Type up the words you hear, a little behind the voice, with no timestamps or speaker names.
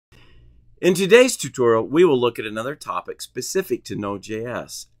In today's tutorial, we will look at another topic specific to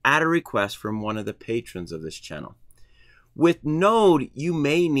Node.js at a request from one of the patrons of this channel. With Node, you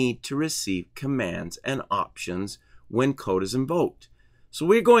may need to receive commands and options when code is invoked. So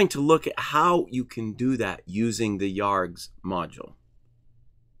we're going to look at how you can do that using the Yargs module.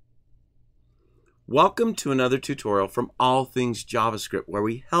 Welcome to another tutorial from All Things JavaScript, where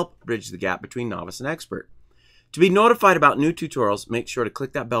we help bridge the gap between novice and expert. To be notified about new tutorials, make sure to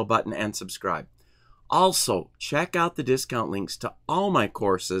click that bell button and subscribe. Also, check out the discount links to all my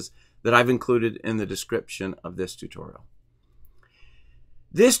courses that I've included in the description of this tutorial.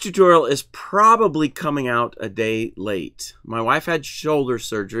 This tutorial is probably coming out a day late. My wife had shoulder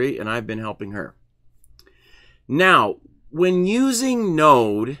surgery and I've been helping her. Now, when using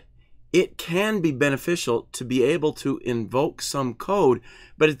Node, it can be beneficial to be able to invoke some code,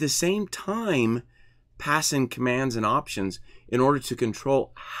 but at the same time, pass in commands and options in order to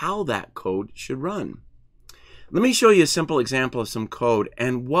control how that code should run. Let me show you a simple example of some code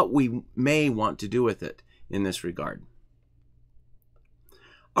and what we may want to do with it in this regard.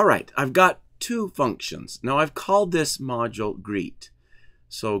 All right, I've got two functions. Now I've called this module greet.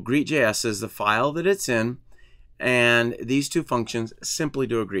 So greet.js is the file that it's in, and these two functions simply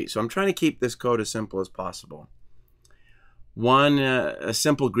do a greet. So I'm trying to keep this code as simple as possible. One, a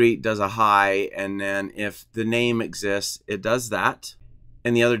simple greet does a hi, and then if the name exists, it does that.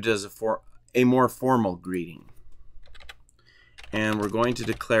 And the other does a more formal greeting. And we're going to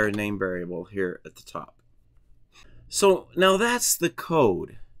declare a name variable here at the top. So now that's the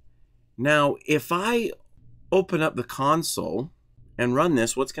code. Now, if I open up the console and run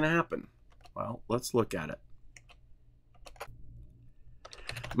this, what's going to happen? Well, let's look at it.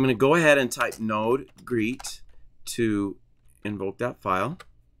 I'm going to go ahead and type node greet to invoke that file,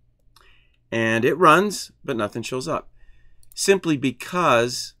 and it runs, but nothing shows up, simply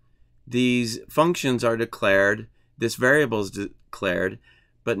because these functions are declared, this variable is declared,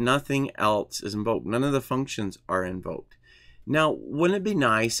 but nothing else is invoked. None of the functions are invoked. Now, wouldn't it be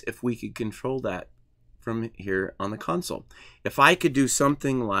nice if we could control that from here on the console? If I could do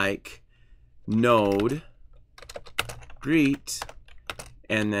something like node greet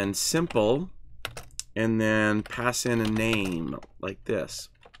and then simple, and then pass in a name like this.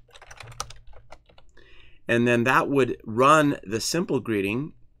 And then that would run the simple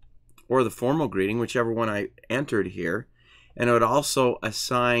greeting or the formal greeting, whichever one I entered here. And it would also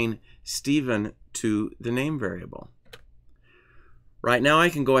assign Stephen to the name variable. Right now I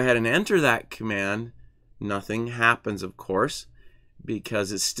can go ahead and enter that command. Nothing happens, of course,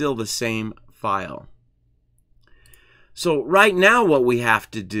 because it's still the same file. So right now what we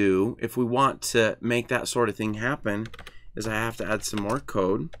have to do, if we want to make that sort of thing happen, is I have to add some more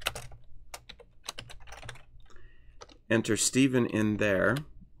code. Enter Stephen in there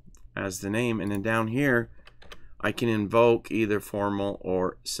as the name, and then down here I can invoke either formal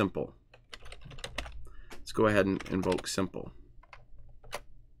or simple. Let's go ahead and invoke simple.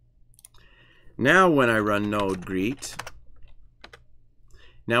 Now when I run node greet,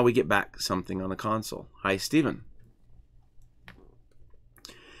 now we get back something on the console. Hi, Stephen.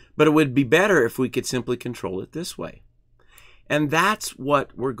 But it would be better if we could simply control it this way. And that's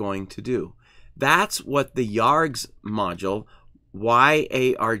what we're going to do. That's what the Yargs module,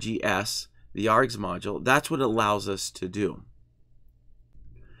 Y-A-R-G-S, the Yargs module, that's what it allows us to do.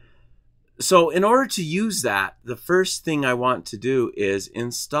 So in order to use that, the first thing I want to do is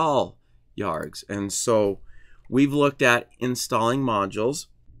install Yargs. And so we've looked at installing modules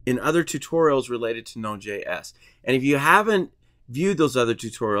in other tutorials related to Node.js. And if you haven't viewed those other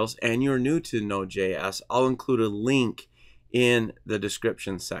tutorials and you're new to Node.js, I'll include a link in the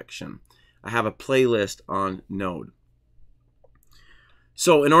description section. I have a playlist on Node.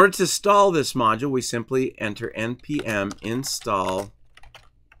 So in order to install this module, we simply enter npm install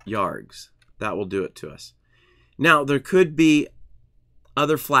yargs. That will do it to us. Now there could be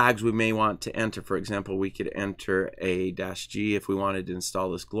other flags we may want to enter. For example, we could enter a -g if we wanted to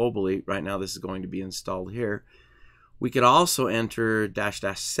install this globally. Right now this is going to be installed here. We could also enter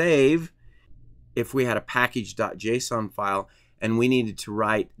 --save if we had a package.json file and we needed to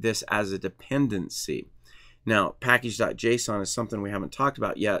write this as a dependency. Now, package.json is something we haven't talked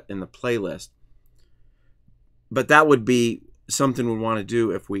about yet in the playlist, but that would be something we'd want to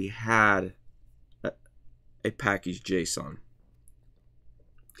do if we had a package.json.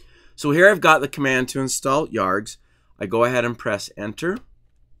 So here I've got the command to install Yargs. I go ahead and press enter,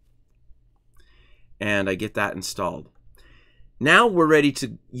 and I get that installed. Now we're ready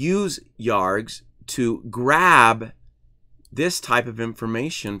to use Yargs to grab this type of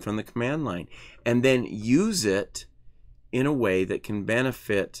information from the command line and then use it in a way that can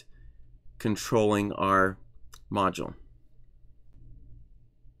benefit controlling our module.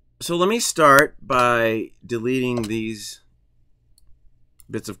 So let me start by deleting these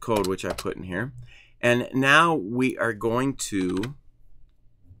bits of code which I put in here. And now we are going to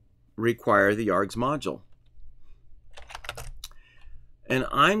require the Yargs module. And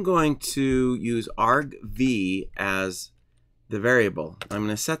I'm going to use argv as the variable. I'm going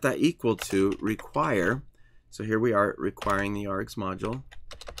to set that equal to require. So here we are requiring the Yargs module.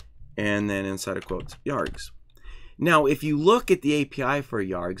 And then inside of quotes, Yargs. Now, if you look at the API for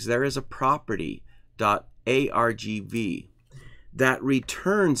Yargs, there is a property .argv that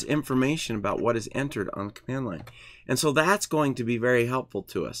returns information about what is entered on the command line. And so that's going to be very helpful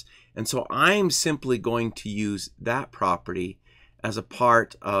to us. And so I'm simply going to use that property as a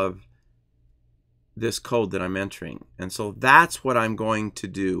part of this code that I'm entering. And so that's what I'm going to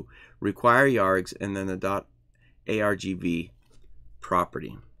do. Require Yargs and then the .argv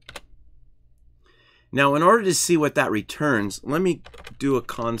property. Now, in order to see what that returns, let me do a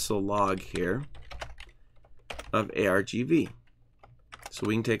console log here of argv so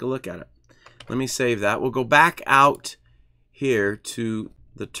we can take a look at it. Let me save that. We'll go back out here to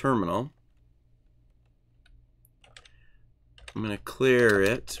the terminal. I'm going to clear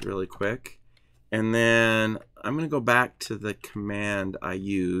it really quick. And then I'm going to go back to the command I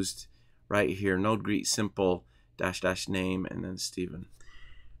used right here, node greet simple -- name and then Stephen.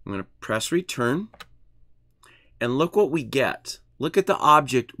 I'm going to press return. And look what we get. Look at the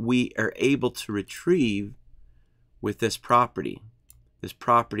object we are able to retrieve with this property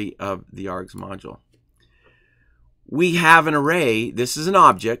of the args module. We have an array. This is an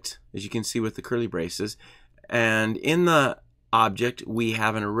object, as you can see with the curly braces. And in the object, we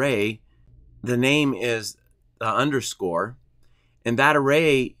have an array. The name is the underscore. And that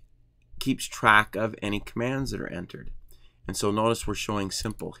array keeps track of any commands that are entered. And so notice we're showing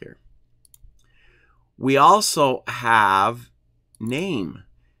simple here. We also have name.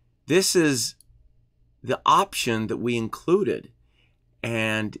 This is the option that we included,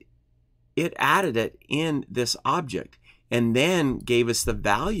 and it added it in this object and then gave us the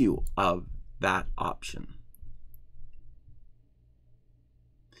value of that option.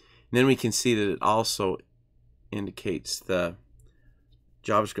 And then we can see that it also indicates the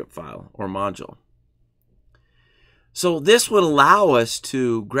JavaScript file or module. So this would allow us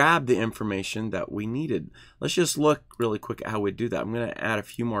to grab the information that we needed. Let's just look really quick at how we do that. I'm going to add a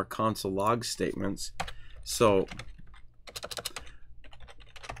few more console log statements. So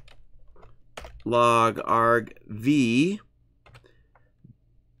log argv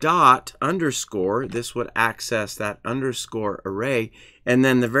dot underscore, this would access that underscore array, and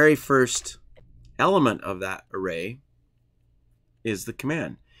then the very first element of that array is the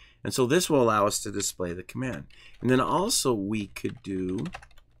command. And so this will allow us to display the command. And then also we could do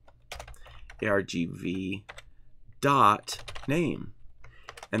argv dot name.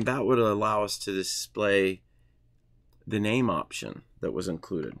 And that would allow us to display the name option that was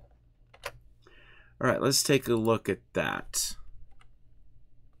included. All right, let's take a look at that.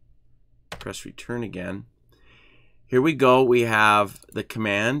 Press return again. Here we go. We have the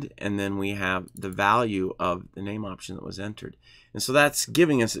command, and then we have the value of the name option that was entered. And so that's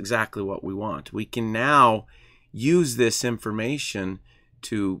giving us exactly what we want. We can now use this information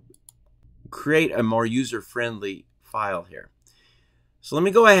to create a more user-friendly file here. So let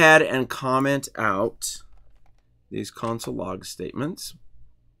me go ahead and comment out these console log statements.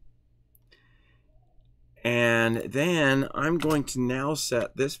 And then I'm going to now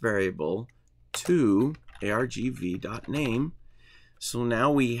set this variable to argv.name. So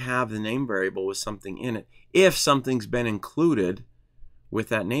now we have the name variable with something in it if something's been included with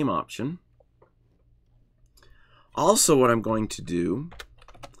that name option. Also, what I'm going to do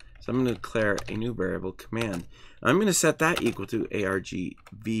is I'm going to declare a new variable command. I'm going to set that equal to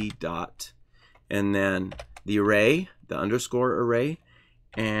argv dot and then the array, the underscore array,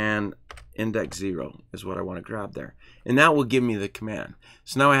 and index 0 is what I want to grab there. And that will give me the command.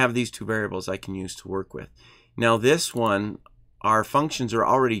 So now I have these two variables I can use to work with. Now this one, our functions are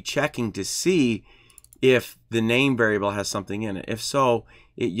already checking to see if the name variable has something in it. If so,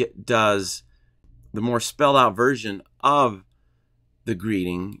 it does the more spelled out version of the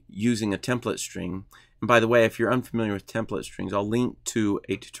greeting using a template string. And by the way, if you're unfamiliar with template strings, I'll link to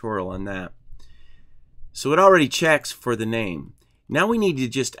a tutorial on that. So it already checks for the name. Now we need to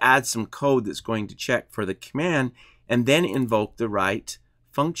just add some code that's going to check for the command and then invoke the right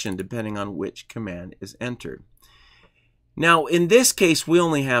function depending on which command is entered. Now in this case we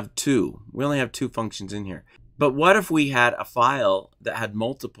only have two. We only have two functions in here. But what if we had a file that had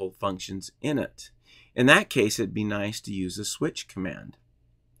multiple functions in it? In that case it'd be nice to use a switch command.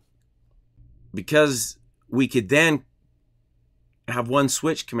 because we could then have one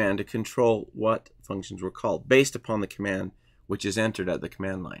switch command to control what functions were called based upon the command which is entered at the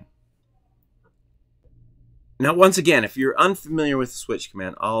command line. Now, once again, if you're unfamiliar with the switch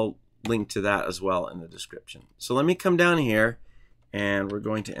command, I'll link to that as well in the description. So let me come down here, and we're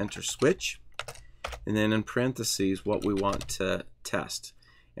going to enter switch, and then in parentheses what we want to test.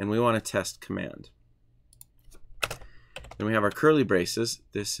 And we want to test command. Then we have our curly braces.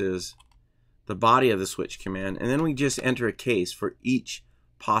 This is the body of the switch command, and then we just enter a case for each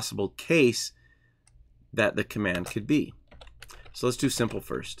possible case that the command could be. So let's do simple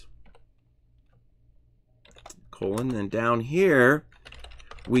first. Colon, and down here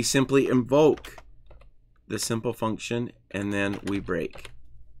we simply invoke the simple function and then we break.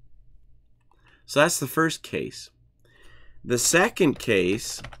 So that's the first case. The second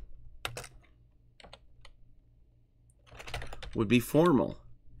case would be formal.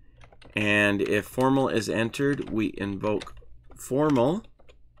 And if formal is entered, we invoke formal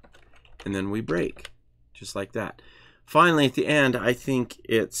and then we break, just like that. Finally, at the end, I think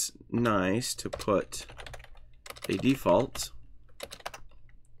it's nice to put a default.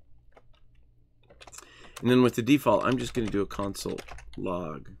 And then with the default, I'm just going to do a console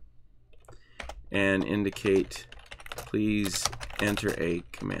log and indicate please enter a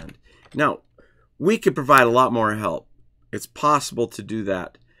command. Now, we could provide a lot more help. It's possible to do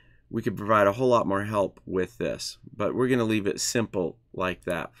that. We could provide a whole lot more help with this, but we're going to leave it simple like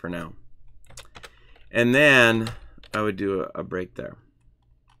that for now. And then I would do a break there.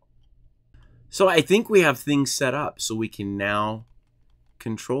 So I think we have things set up so we can now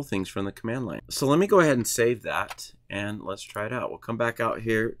control things from the command line. So let me go ahead and save that and let's try it out. We'll come back out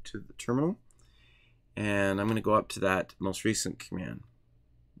here to the terminal and I'm going to go up to that most recent command.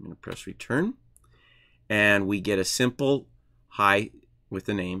 I'm going to press return and we get a simple hi with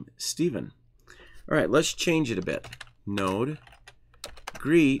the name Stephen. All right, let's change it a bit. Node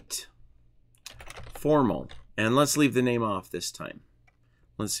greet formal, and let's leave the name off this time.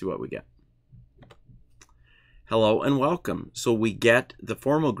 Let's see what we get. Hello and welcome. So we get the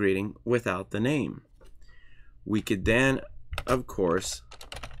formal greeting without the name. We could then, of course,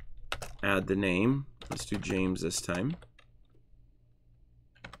 add the name. Let's do James this time.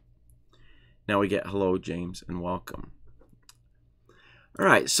 Now we get hello, James, and welcome. All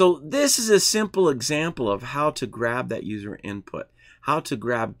right, so this is a simple example of how to grab that user input, how to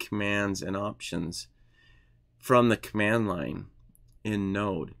grab commands and options from the command line in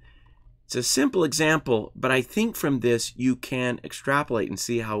Node. It's a simple example, but I think from this you can extrapolate and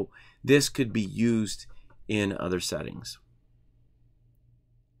see how this could be used in other settings.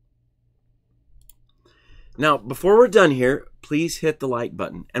 Now, before we're done here, please hit the like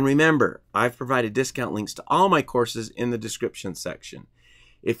button. And remember, I've provided discount links to all my courses in the description section.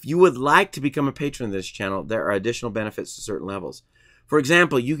 If you would like to become a patron of this channel, there are additional benefits to certain levels. For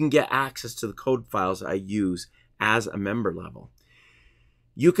example, you can get access to the code files I use as a member level.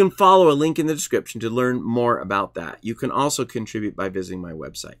 You can follow a link in the description to learn more about that. You can also contribute by visiting my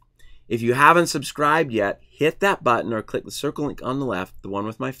website. If you haven't subscribed yet, hit that button or click the circle link on the left, the one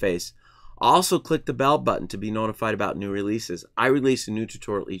with my face. Also click the bell button to be notified about new releases. I release a new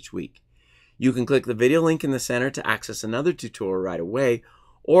tutorial each week. You can click the video link in the center to access another tutorial right away,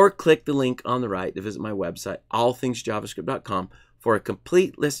 or click the link on the right to visit my website, allthingsjavascript.com, for a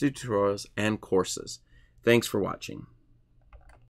complete list of tutorials and courses. Thanks for watching.